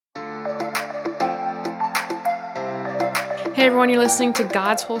Hey everyone, you're listening to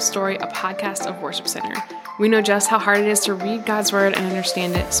God's Whole Story, a podcast of Worship Center. We know just how hard it is to read God's Word and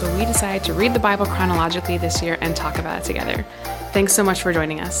understand it, so we decided to read the Bible chronologically this year and talk about it together. Thanks so much for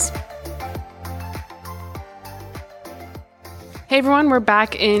joining us. Hey everyone, we're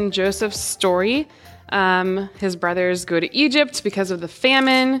back in Joseph's story. His brothers go to Egypt because of the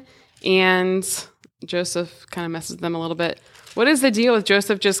famine, and Joseph kind of messes them a little bit. What is the deal with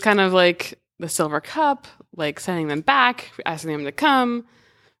Joseph just kind of like the silver cup, like sending them back, asking them to come,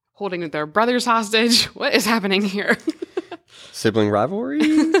 holding their brothers hostage? What is happening here? Sibling rivalry?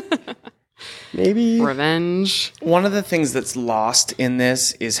 Maybe? Revenge. One of the things that's lost in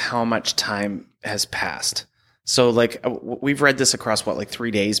this is how much time has passed. So, like, we've read this across,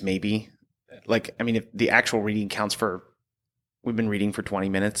 3 days, maybe? Like, I mean, if the actual reading counts for, we've been reading for 20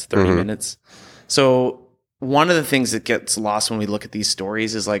 minutes, 30 minutes. So, one of the things that gets lost when we look at these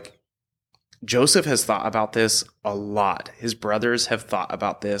stories is, like, Joseph has thought about this a lot. His brothers have thought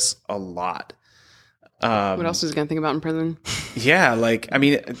about this a lot. What else was he going to think about in prison? Yeah, like, I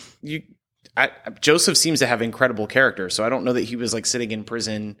mean, Joseph seems to have incredible character, so I don't know that he was, like, sitting in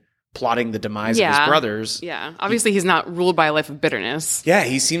prison plotting the demise of his brothers. Yeah, obviously he's not ruled by a life of bitterness. Yeah,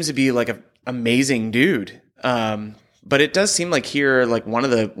 he seems to be, like, an amazing dude. But it does seem like here, like, one of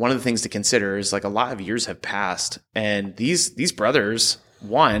the things to consider is, like, a lot of years have passed, and these brothers,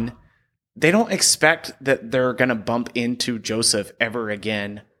 they don't expect that they're going to bump into Joseph ever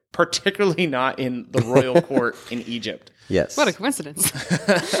again, particularly not in the royal court in Egypt. Yes. What a coincidence.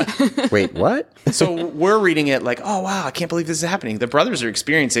 Wait, what? So we're reading it like, oh, wow, I can't believe this is happening. The brothers are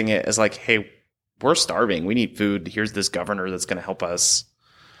experiencing it as like, hey, we're starving. We need food. Here's this governor that's going to help us.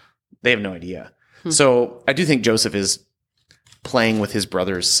 They have no idea. So I do think Joseph is playing with his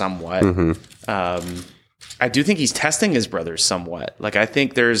brothers somewhat. I do think he's testing his brothers somewhat. Like, I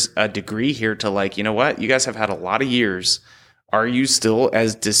think there's a degree here to, like, you know what? You guys have had a lot of years. Are you still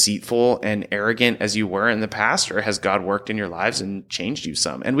as deceitful and arrogant as you were in the past, or has God worked in your lives and changed you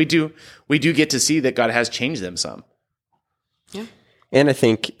some? And we do get to see that God has changed them some. Yeah. And I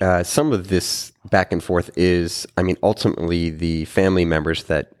think some of this back and forth is, I mean, ultimately the family members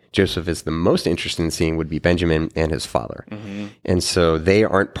that Joseph is the most interested in seeing would be Benjamin and his father. And so they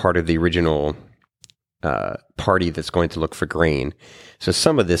aren't part of the original party that's going to look for grain. So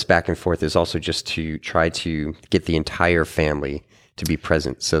some of this back and forth is also just to try to get the entire family to be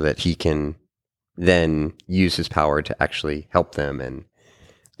present so that he can then use his power to actually help them and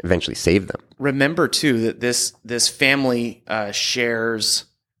eventually save them. Remember, too, that this family shares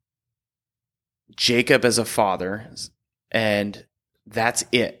Jacob as a father, and that's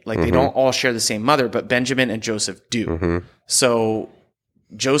it. Like, they don't all share the same mother, but Benjamin and Joseph do. So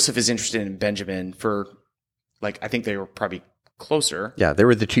Joseph is interested in Benjamin for, like, I think they were probably closer. Yeah, they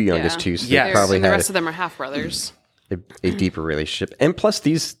were the two youngest too, so they probably and the had rest of them are half brothers. a deeper relationship. And plus,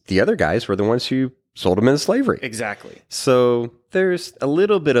 the other guys were the ones who sold him into slavery. Exactly. So there's a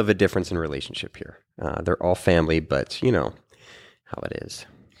little bit of a difference in relationship here. They're all family, but you know how it is.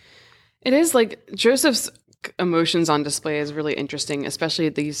 It is like Joseph's emotions on display is really interesting, especially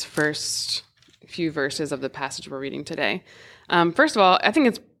these first few verses of the passage we're reading today. First of all, I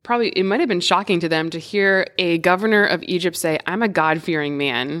think it might have been shocking to them to hear a governor of Egypt say, "I'm a God-fearing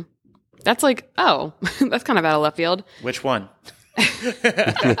man." That's like, oh, that's kind of out of left field. Which one?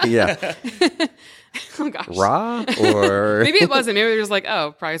 Yeah. Oh gosh. Ra or maybe it wasn't. Maybe they're just like,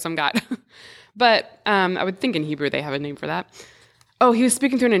 oh, probably some God. But I would think in Hebrew they have a name for that. Oh, he was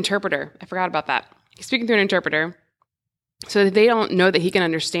speaking through an interpreter. I forgot about that. He's speaking through an interpreter. So they don't know that he can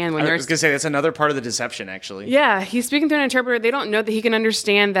understand when they're... I was going to say, that's another part of the deception, actually. Yeah, he's speaking through an interpreter. They don't know that he can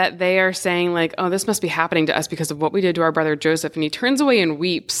understand that they are saying, like, oh, this must be happening to us because of what we did to our brother Joseph. And he turns away and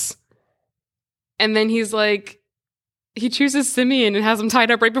weeps. And then he's like, he chooses Simeon and has him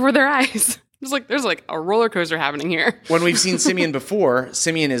tied up right before their eyes. There's like a roller coaster happening here. When we've seen Simeon before,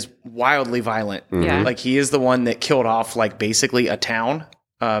 Simeon is wildly violent. Yeah. Like, he is the one that killed off, like, basically a town.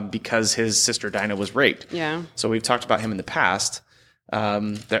 Because his sister Dinah was raped. Yeah. So we've talked about him in the past.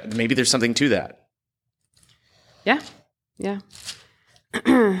 Maybe there's something to that. Yeah. Yeah.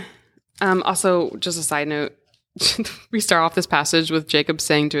 Also, just a side note, we start off this passage with Jacob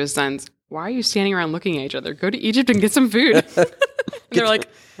saying to his sons, "Why are you standing around looking at each other? Go to Egypt and get some food." And they're like,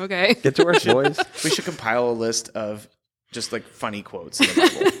 okay. Get to work, boys. We should compile a list of just, like, funny quotes in the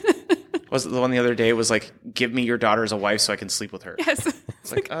Bible. Was it the one the other day was like, "Give me your daughter as a wife so I can sleep with her"? Yes.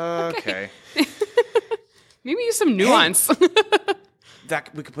 It's like, okay. Maybe use some nuance.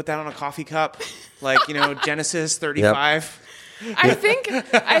 That we could put that on a coffee cup, like, Genesis 35. I think we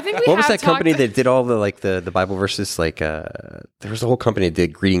What was have that company talked- that did all the Bible verses? Like, there was a whole company that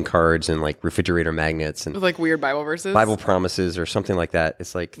did greeting cards and like refrigerator magnets and like weird Bible verses? Bible promises or something like that.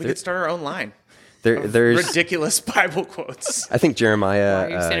 It's like We could start our own line. there's Ridiculous Bible quotes. I think Why are you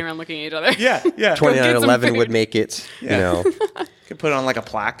Jeremiah standing around looking at each other? Yeah. 29:11 would food. make it. Yeah. You know, Could put it on like a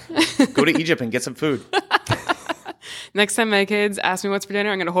plaque. Go to Egypt and get some food. Next time my kids ask me what's for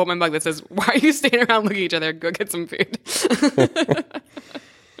dinner, I'm going to hold my mug that says, "Why are you standing around looking at each other? Go get some food."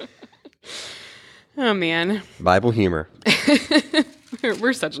 Oh, man. Bible humor.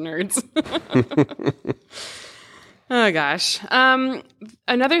 We're such nerds. Oh gosh.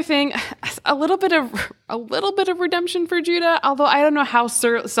 Another thing, a little bit of redemption for Judah. Although I don't know how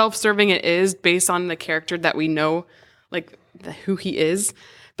self-serving it is based on the character that we know, like who he is.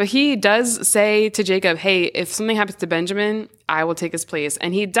 But he does say to Jacob, "Hey, if something happens to Benjamin, I will take his place."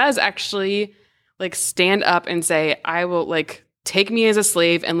 And he does actually like stand up and say, "I will like take me as a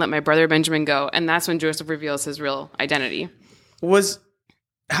slave and let my brother Benjamin go." And that's when Joseph reveals his real identity.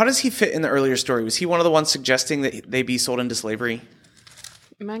 How does he fit in the earlier story? Was he one of the ones suggesting that they be sold into slavery?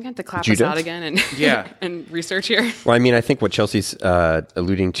 Am I going to have to clap Judah? this out again and and research here? Well, I mean, I think what Chelsea's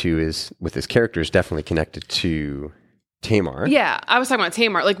alluding to is with his character is definitely connected to Tamar. Yeah, I was talking about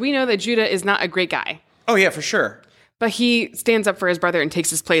Tamar. Like, we know that Judah is not a great guy, Oh, yeah, for sure. but he stands up for his brother and takes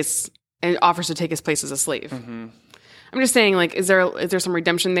his place and offers to take his place as a slave. Mm-hmm. I'm just saying, like, is there some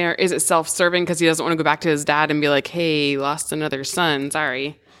redemption there? Is it self-serving because he doesn't want to go back to his dad and be like, "Hey, lost another son,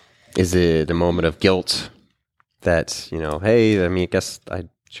 sorry." Is it a moment of guilt that, you know, hey, I mean, I guess I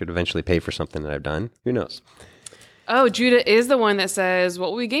should eventually pay for something that I've done? Who knows? Oh, Judah is the one that says,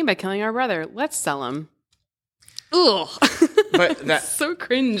 "What will we gain by killing our brother? Let's sell him." Ugh. But that So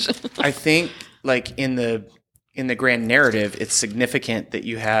cringe. I think like in the grand narrative, it's significant that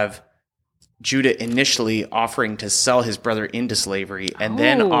you have Judah initially offering to sell his brother into slavery and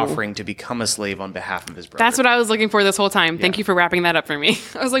then Oh. offering to become a slave on behalf of his brother. That's what I was looking for this whole time. Thank you for wrapping that up for me.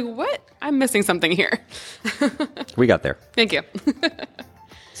 I was like, what? I'm missing something here. We got there. Thank you.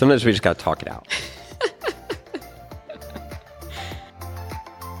 Sometimes we just got to talk it out.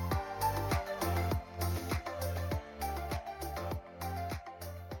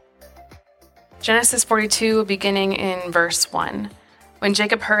 Genesis 42, beginning in verse 1. When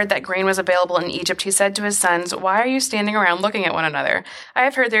Jacob heard that grain was available in Egypt, he said to his sons, "Why are you standing around looking at one another? I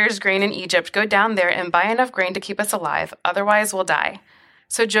have heard there is grain in Egypt. Go down there and buy enough grain to keep us alive. Otherwise, we'll die."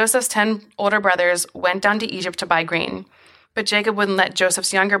 So Joseph's 10 older brothers went down to Egypt to buy grain. But Jacob wouldn't let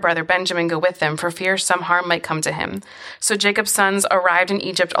Joseph's younger brother Benjamin go with them for fear some harm might come to him. So Jacob's sons arrived in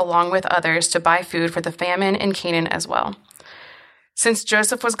Egypt along with others to buy food for the famine in Canaan as well. Since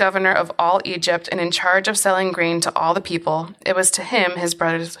Joseph was governor of all Egypt and in charge of selling grain to all the people, it was to him his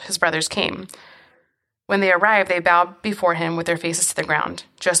brothers came. When they arrived, they bowed before him with their faces to the ground.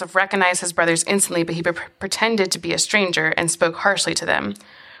 Joseph recognized his brothers instantly, but he pretended to be a stranger and spoke harshly to them.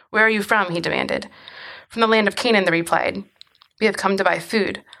 "Where are you from?" he demanded. "From the land of Canaan," they replied. "We have come to buy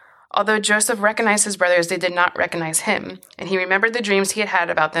food." Although Joseph recognized his brothers, they did not recognize him, and he remembered the dreams he had had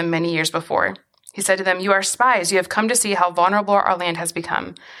about them many years before. He said to them, "You are spies. You have come to see how vulnerable our land has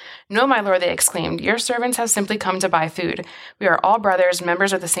become." "No, my lord," they exclaimed. "Your servants have simply come to buy food. We are all brothers,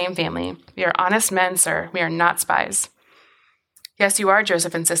 members of the same family. We are honest men, sir. We are not spies." "Yes, you are,"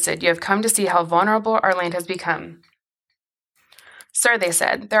 Joseph insisted. "You have come to see how vulnerable our land has become." "Sir," they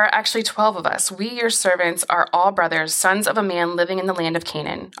said, "there are actually 12 of us. We, your servants, are all brothers, sons of a man living in the land of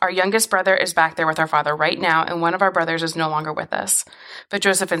Canaan. Our youngest brother is back there with our father right now, and one of our brothers is no longer with us." But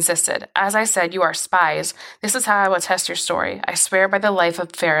Joseph insisted, "As I said, you are spies. This is how I will test your story. I swear by the life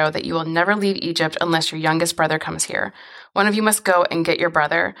of Pharaoh that you will never leave Egypt unless your youngest brother comes here. One of you must go and get your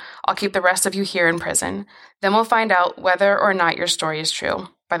brother. I'll keep the rest of you here in prison. Then we'll find out whether or not your story is true.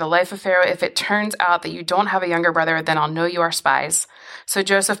 By the life of Pharaoh, if it turns out that you don't have a younger brother, then I'll know you are spies." So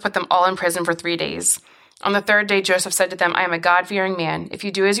Joseph put them all in prison for 3 days. On the third day, Joseph said to them, "I am a God-fearing man. If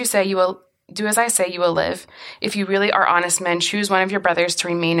you do as I say, you will live. If you really are honest men, choose one of your brothers to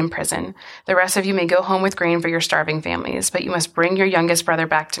remain in prison. The rest of you may go home with grain for your starving families, but you must bring your youngest brother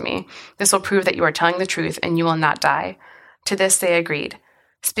back to me. This will prove that you are telling the truth, and you will not die." To this they agreed.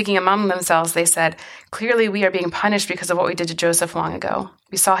 Speaking among themselves, they said, "Clearly we are being punished because of what we did to Joseph long ago.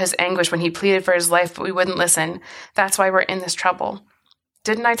 We saw his anguish when he pleaded for his life, but we wouldn't listen. That's why we're in this trouble."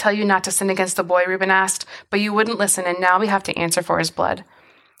 "Didn't I tell you not to sin against the boy?" Reuben asked. "But you wouldn't listen, and now we have to answer for his blood."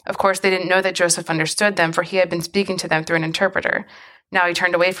 Of course, they didn't know that Joseph understood them, for he had been speaking to them through an interpreter. Now he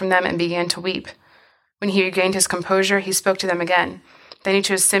turned away from them and began to weep. When he regained his composure, he spoke to them again. Then he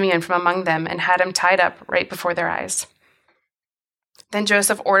chose Simeon from among them and had him tied up right before their eyes. Then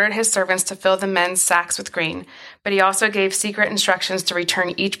Joseph ordered his servants to fill the men's sacks with grain, but he also gave secret instructions to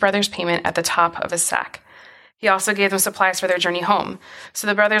return each brother's payment at the top of his sack. He also gave them supplies for their journey home. So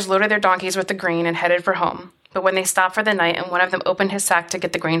the brothers loaded their donkeys with the grain and headed for home. But when they stopped for the night and one of them opened his sack to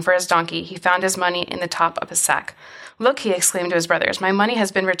get the grain for his donkey, he found his money in the top of his sack. "Look," he exclaimed to his brothers, "my money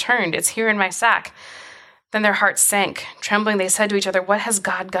has been returned. It's here in my sack." Then their hearts sank. Trembling, they said to each other, "What has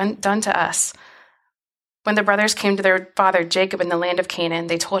God done to us?" When the brothers came to their father Jacob in the land of Canaan,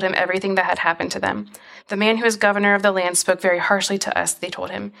 they told him everything that had happened to them. "The man who is governor of the land spoke very harshly to us," they told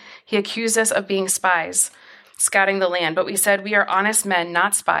him. "He accused us of being spies, scouting the land. But we said, 'We are honest men,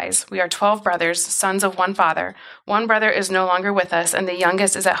 not spies. We are 12 brothers, sons of one father. One brother is no longer with us, and the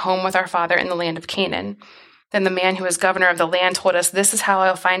youngest is at home with our father in the land of Canaan.' Then the man who is governor of the land told us, 'This is how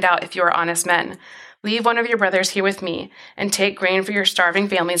I'll find out if you are honest men. Leave one of your brothers here with me, and take grain for your starving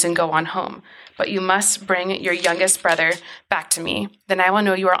families and go on home. But you must bring your youngest brother back to me. Then I will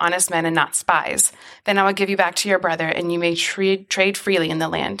know you are honest men and not spies. Then I will give you back to your brother, and you may trade freely in the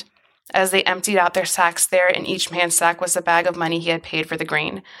land.' As they emptied out their sacks, there in each man's sack was the bag of money he had paid for the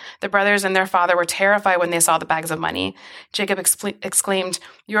grain. The brothers and their father were terrified when they saw the bags of money. Jacob exclaimed,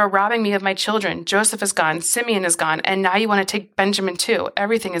 'You are robbing me of my children. Joseph is gone, Simeon is gone, and now you want to take Benjamin too.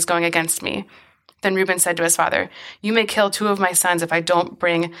 Everything is going against me.' Then Reuben said to his father, 'You may kill 2 of my sons if I don't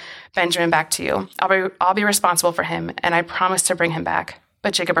bring Benjamin back to you. I'll be responsible for him, and I promise to bring him back.'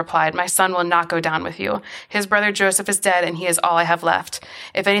 But Jacob replied, 'My son will not go down with you. His brother Joseph is dead, and he is all I have left.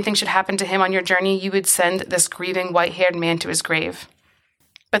 If anything should happen to him on your journey, you would send this grieving white-haired man to his grave.'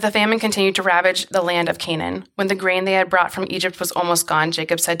 But the famine continued to ravage the land of Canaan. When the grain they had brought from Egypt was almost gone,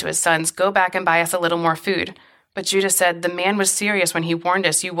 Jacob said to his sons, 'Go back and buy us a little more food.' But Judah said, 'The man was serious when he warned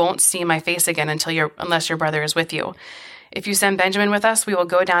us. You won't see my face again unless your brother is with you. If you send Benjamin with us, we will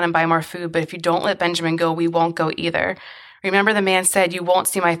go down and buy more food. But if you don't let Benjamin go, we won't go either. Remember, the man said, you won't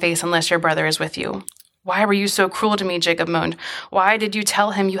see my face unless your brother is with you.' 'Why were you so cruel to me?' Jacob moaned. 'Why did you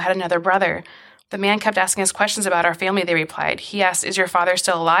tell him you had another brother?' 'The man kept asking us questions about our family,' they replied. 'He asked, "Is your father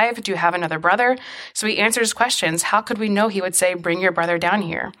still alive? Do you have another brother?" So we answered his questions. How could we know he would say, "Bring your brother down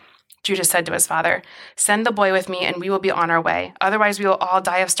here"?' Judah said to his father, 'Send the boy with me, and we will be on our way. Otherwise, we will all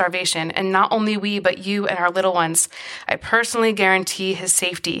die of starvation, and not only we, but you and our little ones. I personally guarantee his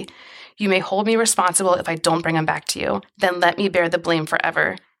safety. You may hold me responsible if I don't bring him back to you. Then let me bear the blame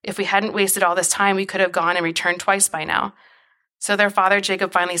forever. If we hadn't wasted all this time, we could have gone and returned twice by now.' So their father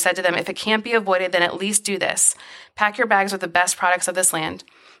Jacob finally said to them, 'If it can't be avoided, then at least do this. Pack your bags with the best products of this land.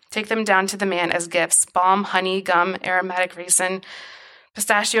 Take them down to the man as gifts: balm, honey, gum, aromatic resin,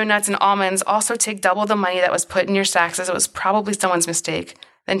 pistachio nuts, and almonds. Also take double the money that was put in your sacks, as it was probably someone's mistake.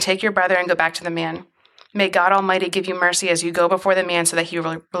 Then take your brother and go back to the man. May God Almighty give you mercy as you go before the man, so that he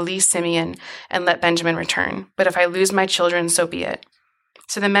will release Simeon and let Benjamin return. But if I lose my children, so be it.'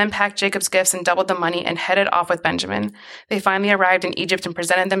 So the men packed Jacob's gifts and doubled the money and headed off with Benjamin. They finally arrived in Egypt and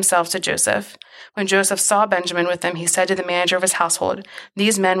presented themselves to Joseph. When Joseph saw Benjamin with them, he said to the manager of his household,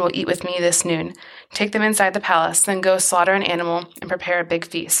 'These men will eat with me this noon. Take them inside the palace, then go slaughter an animal and prepare a big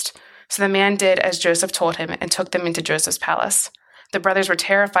feast.' So the man did as Joseph told him and took them into Joseph's palace. The brothers were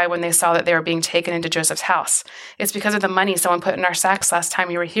terrified when they saw that they were being taken into Joseph's house. 'It's because of the money someone put in our sacks last time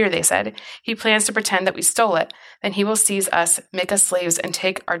we were here,' they said. 'He plans to pretend that we stole it. Then he will seize us, make us slaves, and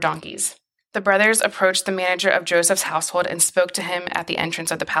take our donkeys.' The brothers approached the manager of Joseph's household and spoke to him at the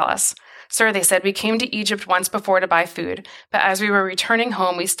entrance of the palace. 'Sir,' they said, 'we came to Egypt once before to buy food, but as we were returning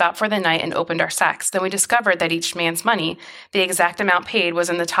home, we stopped for the night and opened our sacks. Then we discovered that each man's money, the exact amount paid, was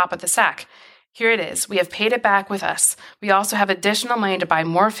in the top of the sack. Here it is. We have paid it back with us. We also have additional money to buy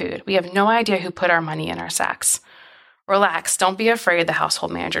more food. We have no idea who put our money in our sacks.' 'Relax, don't be afraid,' the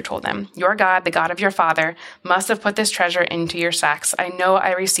household manager told them. 'Your God, the God of your father, must have put this treasure into your sacks. I know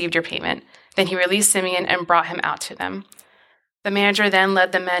I received your payment.' Then he released Simeon and brought him out to them. The manager then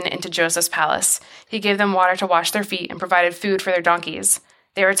led the men into Joseph's palace. He gave them water to wash their feet and provided food for their donkeys.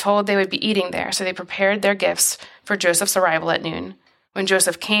 They were told they would be eating there, so they prepared their gifts for Joseph's arrival at noon. When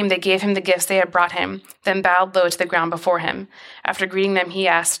Joseph came, they gave him the gifts they had brought him, then bowed low to the ground before him. After greeting them, he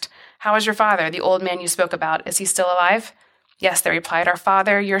asked, 'How is your father, the old man you spoke about? Is he still alive?' 'Yes,' they replied, 'our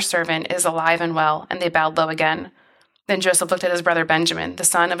father, your servant, is alive and well,' and they bowed low again. Then Joseph looked at his brother Benjamin, the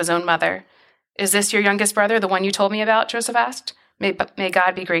son of his own mother. 'Is this your youngest brother, the one you told me about?' Joseph asked. May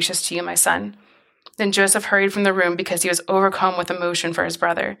God be gracious to you, my son.' Then Joseph hurried from the room because he was overcome with emotion for his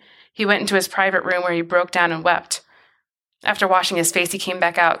brother. He went into his private room where he broke down and wept. After washing his face, he came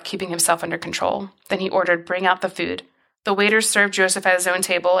back out, keeping himself under control. Then he ordered, 'Bring out the food.' The waiters served Joseph at his own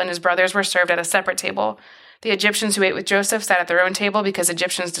table, and his brothers were served at a separate table. The Egyptians who ate with Joseph sat at their own table because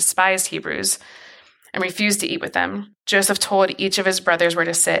Egyptians despised Hebrews. and refused to eat with them. Joseph told each of his brothers where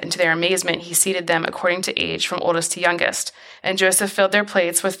to sit, and to their amazement he seated them according to age, from oldest to youngest. And Joseph filled their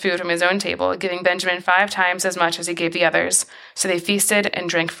plates with food from his own table, giving Benjamin 5 times as much as he gave the others. So they feasted and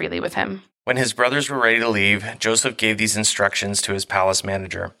drank freely with him. When his brothers were ready to leave, Joseph gave these instructions to his palace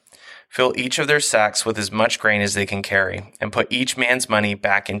manager. Fill each of their sacks with as much grain as they can carry, and put each man's money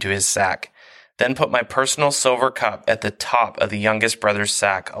back into his sack. Then put my personal silver cup at the top of the youngest brother's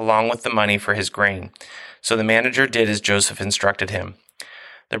sack, along with the money for his grain. So the manager did as Joseph instructed him.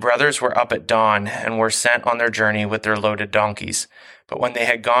 The brothers were up at dawn and were sent on their journey with their loaded donkeys. But when they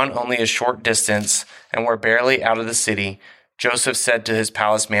had gone only a short distance and were barely out of the city, Joseph said to his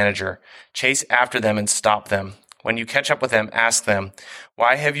palace manager, "Chase after them and stop them. When you catch up with them, ask them,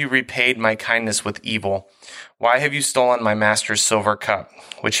 'Why have you repaid my kindness with evil? Why have you stolen my master's silver cup,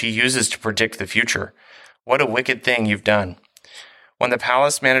 which he uses to predict the future? What a wicked thing you've done.'" When the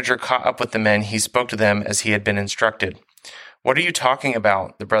palace manager caught up with the men, he spoke to them as he had been instructed. "What are you talking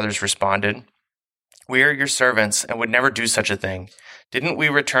about?" the brothers responded. "We are your servants and would never do such a thing. Didn't we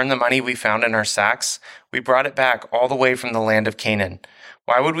return the money we found in our sacks? We brought it back all the way from the land of Canaan.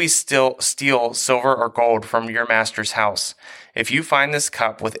 Why would we still steal silver or gold from your master's house? If you find this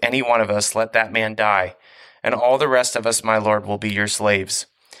cup with any one of us, let that man die, and all the rest of us, my lord, will be your slaves."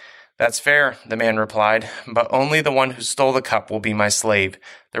 "That's fair," the man replied, "but only the one who stole the cup will be my slave.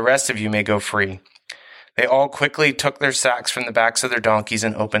 The rest of you may go free." They all quickly took their sacks from the backs of their donkeys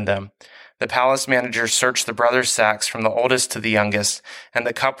and opened them. The palace manager searched the brothers' sacks from the oldest to the youngest, and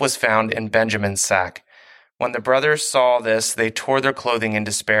the cup was found in Benjamin's sack. When the brothers saw this, they tore their clothing in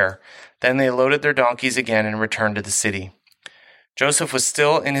despair. Then they loaded their donkeys again and returned to the city. Joseph was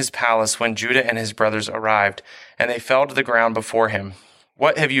still in his palace when Judah and his brothers arrived, and they fell to the ground before him.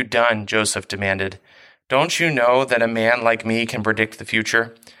 "What have you done?" Joseph demanded. "Don't you know that a man like me can predict the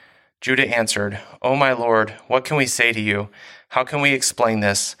future?" Judah answered, "O my lord, what can we say to you? How can we explain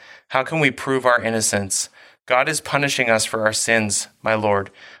this? How can we prove our innocence? God is punishing us for our sins, my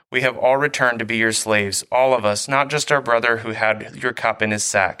lord. We have all returned to be your slaves, all of us, not just our brother who had your cup in his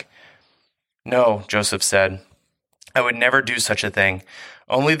sack." "No," Joseph said, "I would never do such a thing.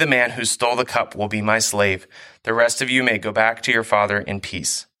 Only the man who stole the cup will be my slave. The rest of you may go back to your father in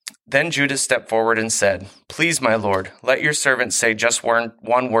peace." Then Judah stepped forward and said, "Please, my lord, let your servant say just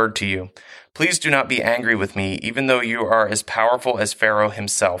one word to you. Please do not be angry with me, even though you are as powerful as Pharaoh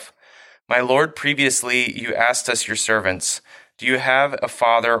himself. My lord, previously you asked us, your servants, 'Do you have a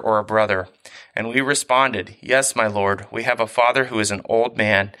father or a brother?' And we responded, 'Yes, my lord, we have a father who is an old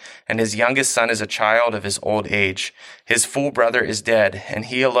man, and his youngest son is a child of his old age. His full brother is dead, and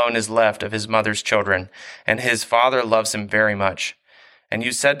he alone is left of his mother's children, and his father loves him very much.' And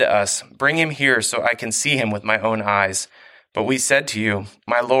you said to us, 'Bring him here so I can see him with my own eyes.' But we said to you,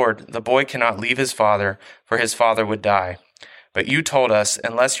 'My lord, the boy cannot leave his father, for his father would die.' But you told us,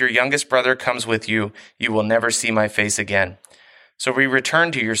 'Unless your youngest brother comes with you, you will never see my face again.' So we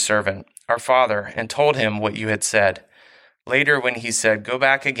returned to your servant, our father, and told him what you had said. Later, when he said, 'Go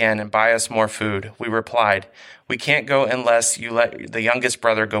back again and buy us more food,' we replied, 'We can't go unless you let the youngest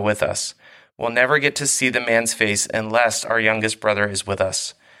brother go with us. We'll never get to see the man's face unless our youngest brother is with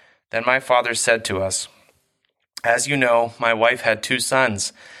us.' Then my father said to us, 'As you know, my wife had 2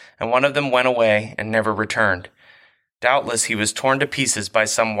 sons, and one of them went away and never returned. Doubtless he was torn to pieces by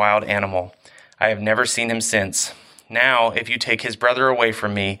some wild animal. I have never seen him since. Now, if you take his brother away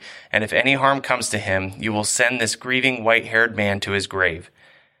from me, and if any harm comes to him, you will send this grieving white-haired man to his grave.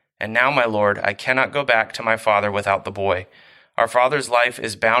 And now, my lord, I cannot go back to my father without the boy. Our father's life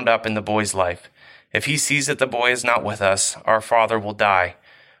is bound up in the boy's life. If he sees that the boy is not with us, our father will die.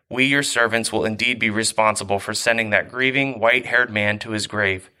 We, your servants, will indeed be responsible for sending that grieving, white-haired man to his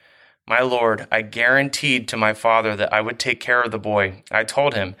grave. My lord, I guaranteed to my father that I would take care of the boy. I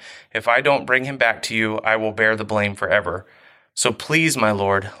told him, if I don't bring him back to you, I will bear the blame forever. So please, my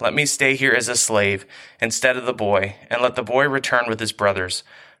lord, let me stay here as a slave instead of the boy, and let the boy return with his brothers.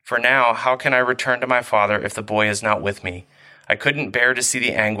 For now, how can I return to my father if the boy is not with me? I couldn't bear to see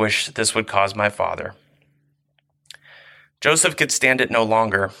the anguish this would cause my father." Joseph could stand it no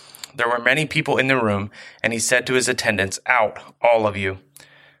longer. There were many people in the room, and he said to his attendants, "Out, all of you."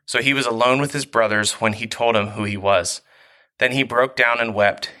 So he was alone with his brothers when he told them who he was. Then he broke down and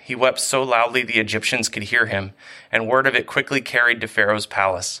wept. He wept so loudly the Egyptians could hear him, and word of it quickly carried to Pharaoh's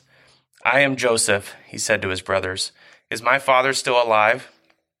palace. "I am Joseph," he said to his brothers. "Is my father still alive?"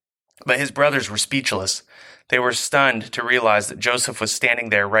 But his brothers were speechless. They were stunned to realize that Joseph was standing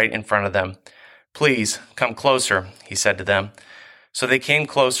there right in front of them. "Please, come closer," he said to them. So they came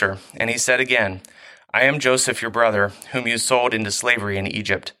closer, and he said again, "I am Joseph, your brother, whom you sold into slavery in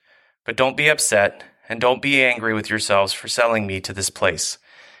Egypt. But don't be upset, and don't be angry with yourselves for selling me to this place.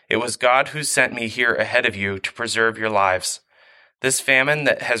 It was God who sent me here ahead of you to preserve your lives. This famine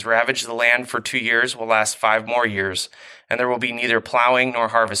that has ravaged the land for 2 years will last 5 more years, and there will be neither plowing nor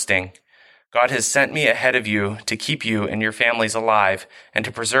harvesting. God has sent me ahead of you to keep you and your families alive and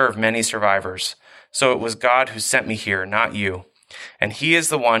to preserve many survivors. So it was God who sent me here, not you. And he is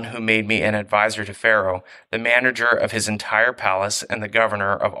the one who made me an advisor to Pharaoh, the manager of his entire palace and the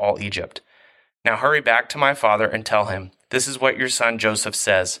governor of all Egypt. Now hurry back to my father and tell him, this is what your son Joseph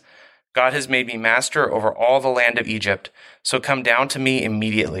says. God has made me master over all the land of Egypt, so come down to me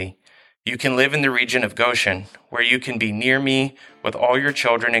immediately. You can live in the region of Goshen, where you can be near me with all your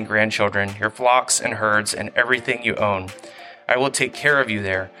children and grandchildren, your flocks and herds, and everything you own. I will take care of you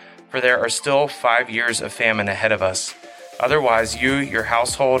there, for there are still 5 years of famine ahead of us. Otherwise you, your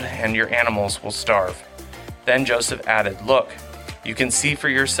household, and your animals will starve. Then Joseph added, look, you can see for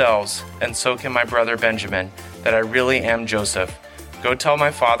yourselves, and so can my brother Benjamin, that I really am Joseph. Go tell my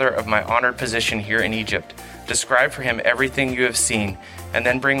father of my honored position here in Egypt. Describe for him everything you have seen, and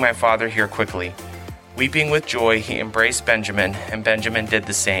then bring my father here quickly. Weeping with joy, he embraced Benjamin, and Benjamin did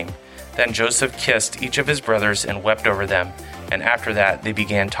the same. Then Joseph kissed each of his brothers and wept over them, and after that they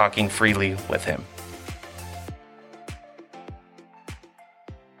began talking freely with him.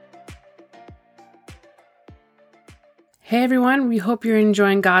 Hey everyone, we hope you're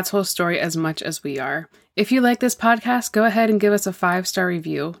enjoying God's Whole Story as much as we are. If you like this podcast, go ahead and give us a 5-star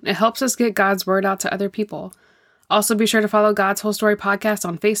review. It helps us get God's word out to other people. Also, be sure to follow God's Whole Story podcast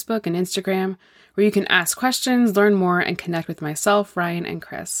on Facebook and Instagram, where you can ask questions, learn more, and connect with myself, Ryan, and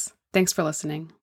Chris. Thanks for listening.